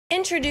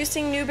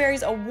Introducing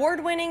Newberry's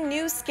award-winning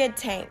new skid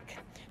tank.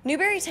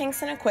 Newberry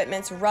Tanks and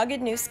Equipment's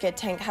rugged new skid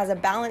tank has a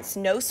balanced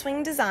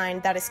no-swing design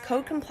that is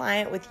code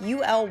compliant with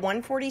UL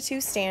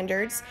 142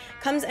 standards,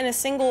 comes in a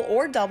single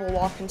or double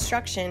wall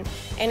construction,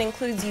 and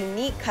includes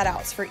unique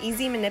cutouts for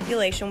easy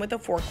manipulation with a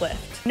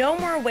forklift. No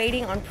more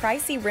waiting on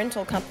pricey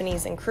rental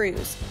companies and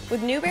crews.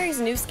 With Newberry's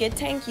new skid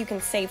tank, you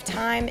can save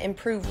time,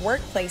 improve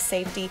workplace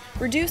safety,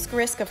 reduce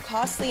risk of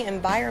costly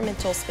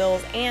environmental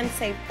spills, and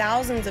save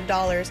thousands of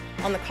dollars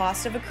on the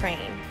cost of a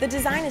crane. The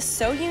design is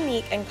so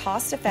unique and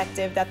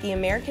cost-effective that the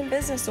American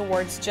Business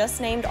Awards just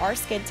named our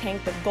skid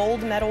tank the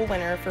gold medal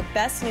winner for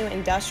Best New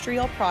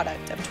Industrial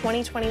Product of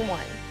 2021.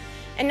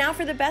 And now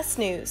for the best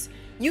news.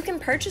 You can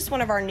purchase one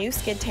of our new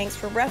skid tanks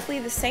for roughly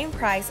the same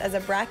price as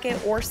a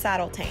bracket or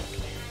saddle tank.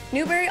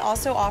 Newberry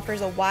also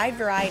offers a wide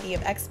variety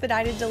of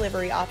expedited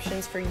delivery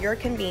options for your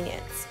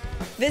convenience.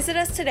 Visit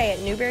us today at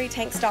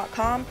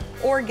newberrytanks.com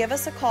or give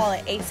us a call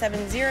at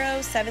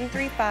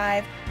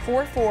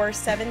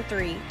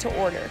 870-735-4473 to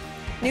order.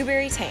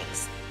 Newberry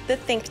Tanks, the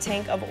think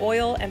tank of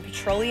oil and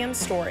petroleum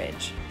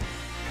storage.